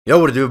Yo,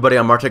 what it do, everybody?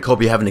 I'm Martek.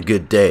 Hope you're having a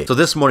good day. So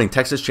this morning,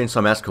 Texas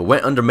Chainsaw Massacre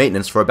went under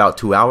maintenance for about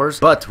 2 hours,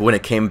 but when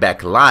it came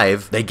back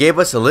live, they gave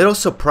us a little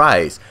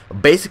surprise.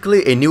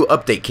 Basically, a new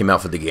update came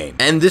out for the game.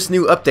 And this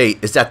new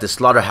update is that the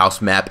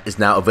Slaughterhouse map is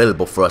now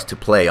available for us to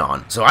play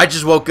on. So I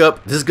just woke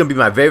up. This is going to be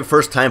my very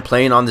first time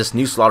playing on this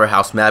new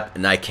Slaughterhouse map,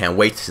 and I can't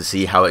wait to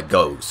see how it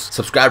goes.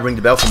 Subscribe, ring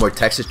the bell for more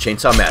Texas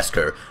Chainsaw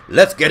Massacre.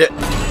 Let's get it!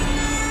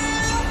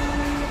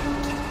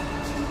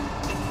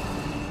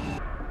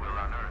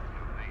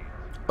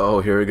 Oh,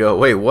 here we go.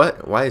 Wait,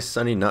 what? Why is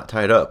Sunny not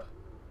tied up?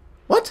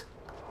 What?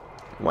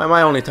 Why am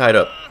I only tied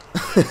up?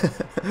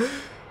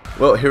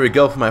 Well, here we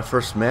go for my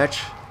first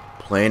match.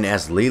 Playing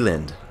as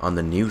Leland on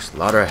the new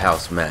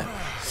Slaughterhouse map.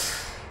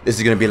 This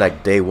is going to be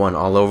like day one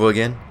all over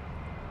again.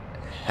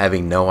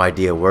 Having no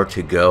idea where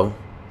to go.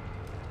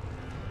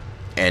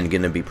 And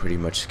going to be pretty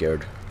much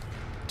scared.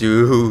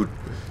 Dude.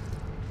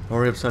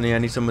 Hurry up, Sunny. I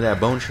need some of that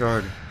bone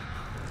shard.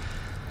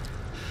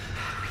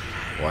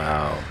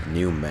 Wow.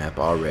 New map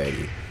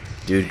already.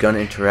 Dude, Gun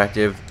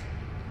Interactive,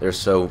 they're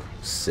so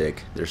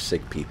sick. They're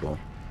sick people.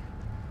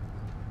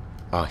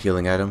 Oh,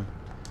 healing item.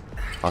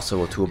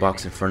 Also a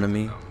toolbox in front of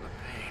me.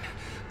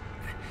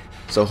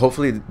 So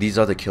hopefully these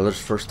are the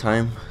killers' first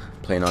time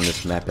playing on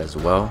this map as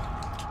well.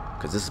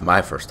 Because this is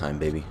my first time,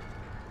 baby.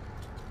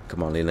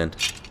 Come on, Leland.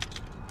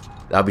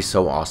 That would be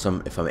so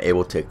awesome if I'm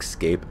able to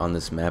escape on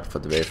this map for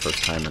the very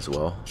first time as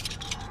well.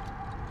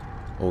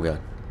 Oh god,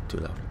 too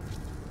loud.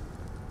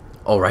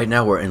 Oh, right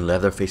now we're in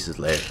Leatherface's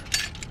lair.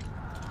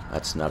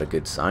 That's not a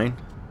good sign.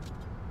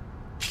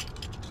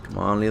 Come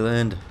on,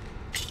 Leland.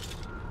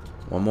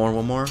 One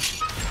more.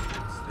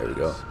 There we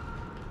go.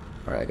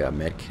 Alright, I got a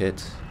med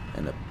kit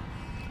and a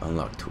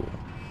unlock tool.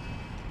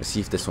 Let's see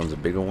if this one's a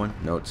bigger one.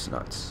 No, it's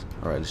not.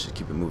 Alright, let's just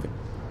keep it moving.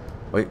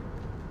 Wait.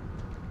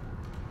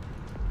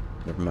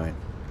 Never mind.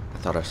 I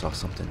thought I saw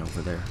something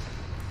over there.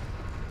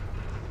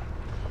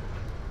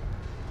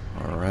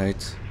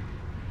 Alright.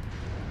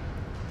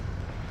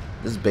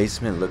 This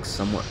basement looks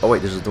somewhat... Oh,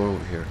 wait, there's a door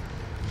over here.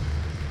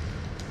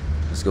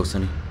 Let's go,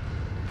 Sunny.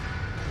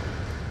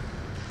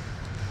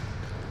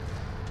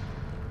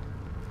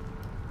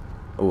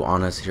 Oh,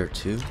 Anna's here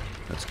too.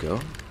 Let's go.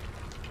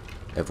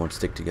 Everyone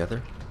stick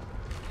together.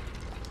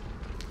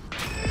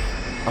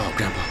 Oh,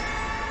 Grandpa.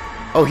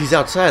 Oh, he's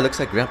outside. Looks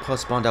like Grandpa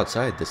spawned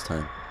outside this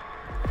time.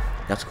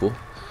 That's cool.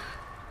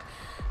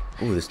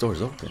 Oh, this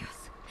door's open.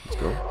 Let's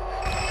go.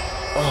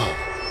 Oh,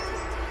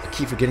 I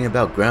keep forgetting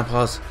about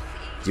Grandpa's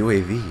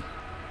UAV.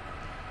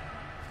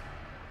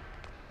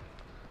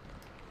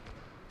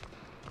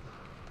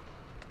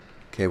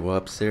 Okay, we're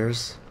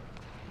upstairs.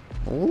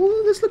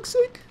 Oh, this looks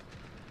sick.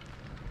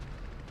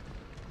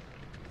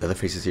 The other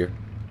face is here.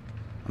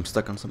 I'm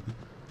stuck on something.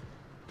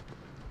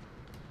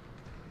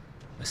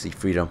 I see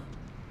freedom.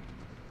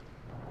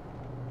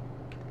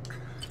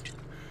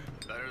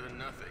 Better than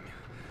nothing.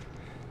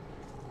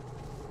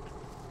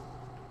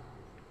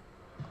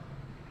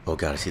 Oh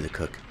god, I see the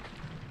cook.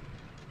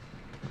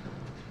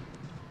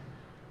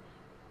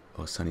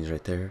 Oh, Sunny's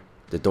right there.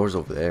 The door's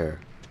over there.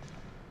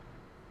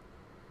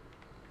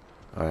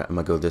 Alright, I'm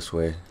gonna go this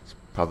way. It's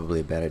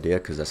probably a bad idea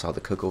because I saw the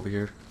cook over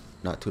here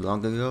not too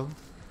long ago.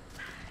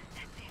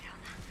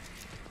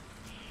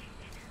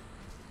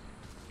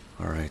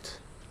 Alright.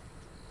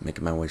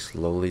 Making my way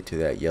slowly to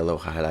that yellow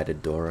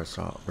highlighted door I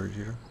saw over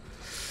here.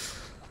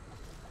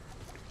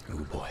 Oh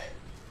boy.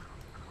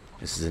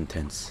 This is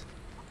intense.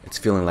 It's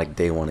feeling like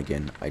day one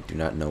again. I do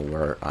not know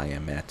where I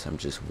am at. I'm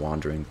just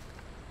wandering.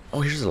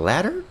 Oh, here's a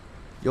ladder?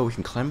 Yo, we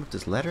can climb up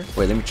this ladder?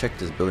 Wait, let me check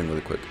this building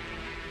really quick.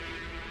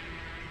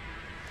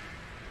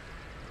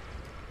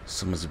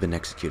 Someone's been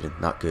executed.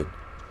 Not good.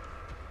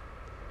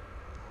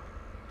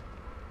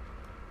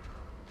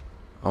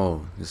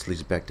 Oh, this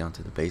leads back down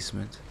to the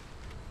basement.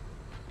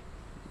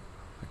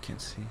 I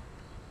can't see.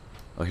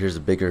 Oh, here's a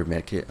bigger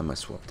medkit. I might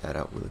swap that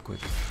out really quick.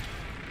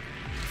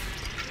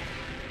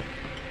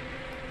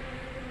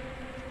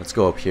 Let's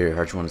go up here.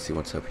 I just want to see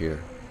what's up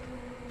here.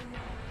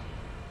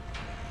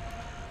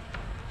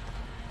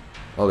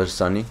 Oh, there's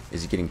Sunny.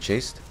 Is he getting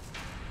chased?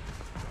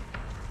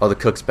 Oh, the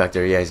cook's back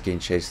there. Yeah, he's getting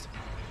chased.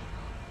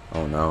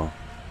 Oh no.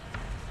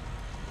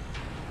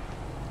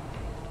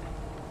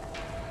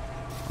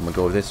 I'm gonna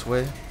go this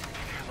way.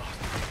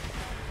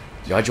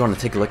 Yo, I just want to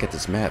take a look at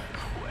this map.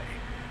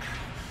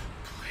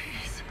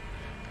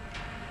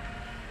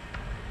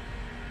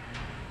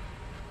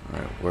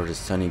 Alright, where does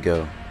Sunny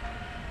go?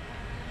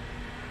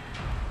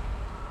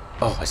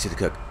 Oh, I see the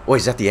cook. Oh,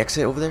 is that the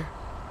exit over there?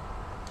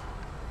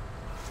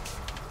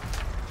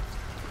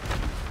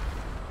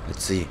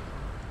 Let's see.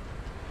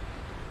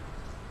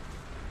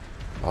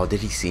 Oh,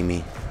 did he see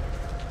me?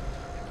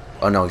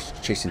 Oh no, he's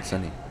chasing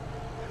Sunny.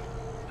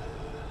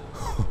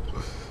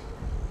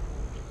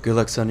 Good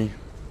luck, Sunny.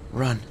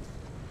 Run.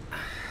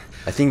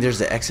 I think there's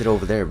the exit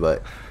over there,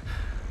 but...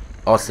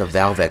 Oh, it's the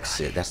valve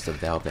exit. That's the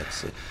valve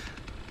exit.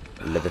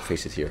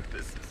 Leatherface is here.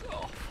 This is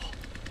awful.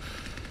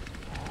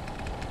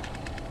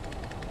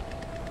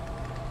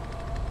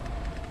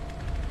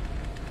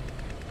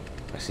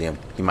 I see him.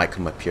 He might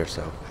come up here,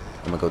 so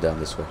I'm gonna go down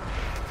this way.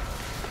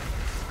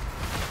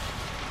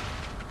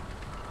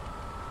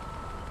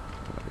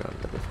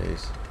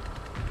 face.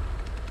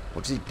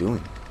 What's he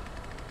doing?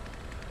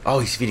 Oh,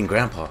 he's feeding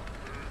Grandpa.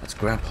 That's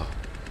Grandpa.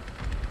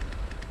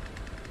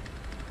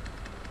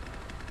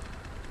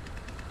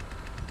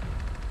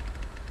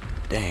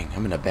 Dang,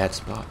 I'm in a bad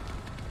spot.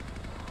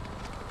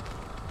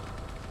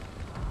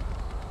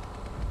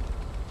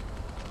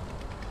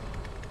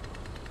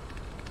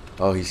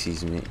 Oh, he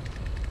sees me.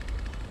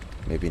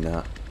 Maybe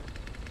not.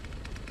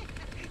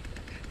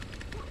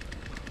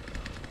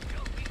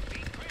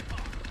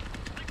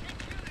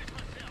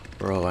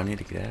 Bro, I need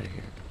to get out of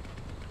here.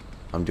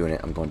 I'm doing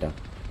it. I'm going down.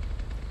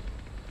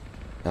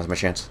 Now's my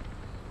chance.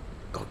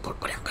 Go down,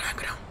 go down,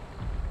 go down.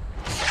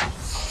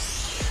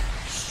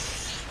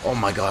 Oh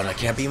my god, I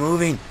can't be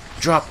moving.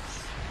 Drop.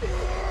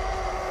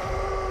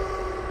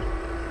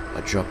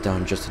 I dropped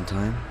down just in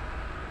time.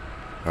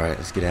 Alright,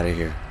 let's get out of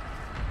here.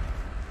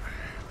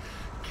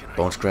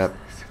 Bone scrap.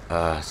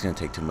 It's gonna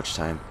take too much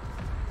time.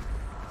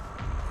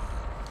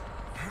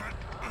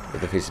 But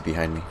the face is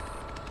behind me.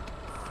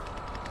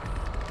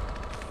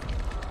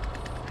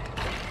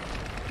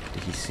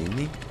 Did he see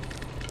me?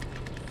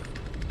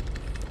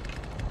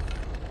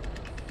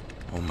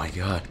 Oh my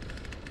god.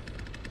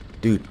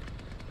 Dude,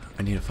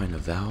 I need to find a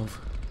valve.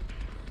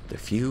 The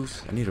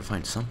fuse. I need to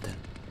find something.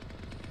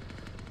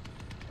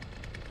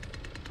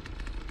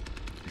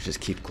 Let's just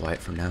keep quiet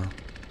for now.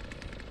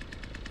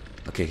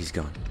 Okay, he's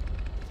gone.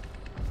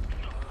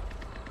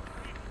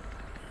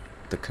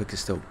 The cook is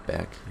still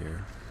back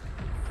here.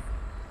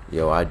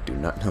 Yo, I do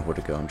not know where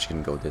to go. I'm just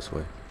gonna go this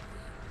way.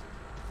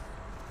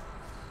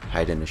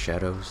 Hide in the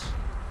shadows.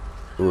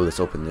 Ooh, let's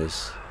open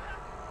this.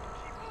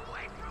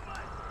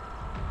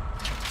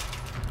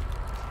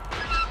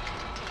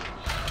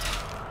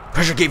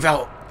 Pressure gate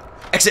valve.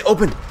 Exit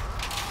open.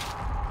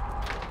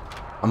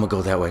 I'm gonna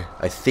go that way.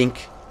 I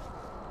think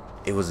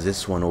it was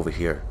this one over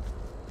here.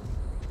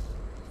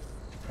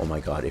 Oh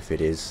my god, if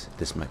it is,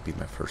 this might be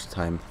my first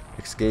time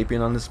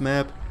escaping on this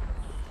map.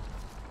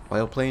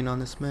 While playing on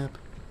this map.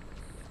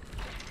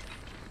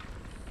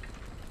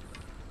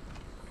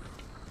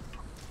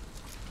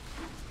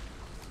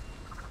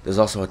 There's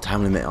also a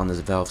time limit on this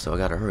valve, so I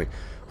gotta hurry.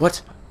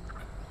 What?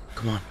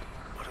 Come on.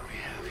 What do we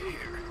have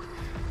here?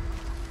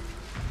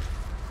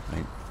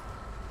 Right.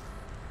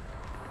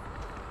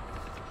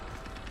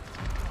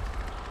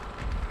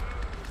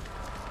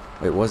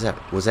 Wait, was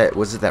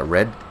it that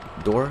red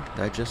door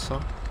that I just saw?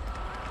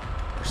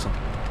 Or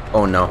something?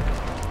 Oh no.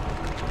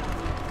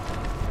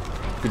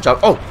 Good job.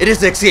 Oh, it is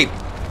the escape.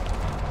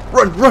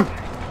 Run, run.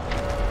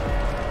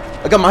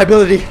 I got my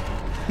ability.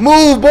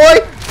 Move, boy.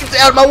 Get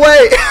out of my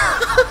way.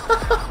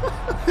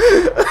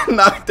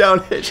 Knock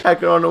down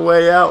hitchhiker on the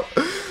way out.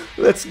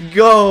 Let's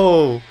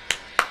go.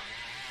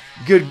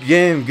 Good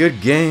game,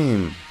 good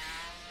game.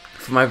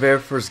 For my very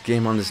first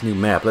game on this new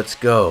map. Let's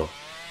go.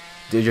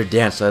 Did your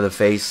dance out of the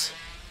face.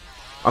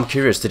 I'm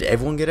curious, did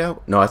everyone get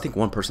out? No, I think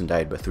one person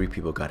died, but 3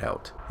 people got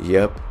out.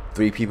 Yep,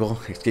 3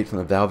 people escaped from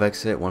the valve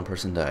exit, 1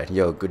 person died.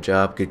 Yo, good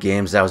job, good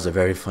games. That was a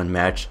very fun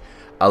match.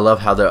 I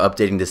love how they're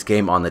updating this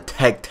game on the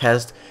tech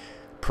test.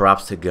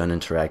 Props to Gun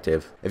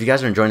Interactive. If you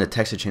guys are enjoying the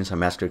Texas Chainsaw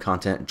Massacre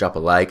content, drop a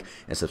like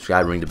and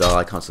subscribe, ring the bell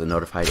icon so they're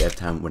notified every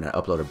time when I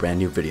upload a brand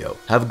new video.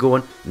 Have a good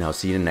one, and I'll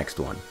see you in the next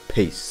one.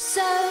 Peace.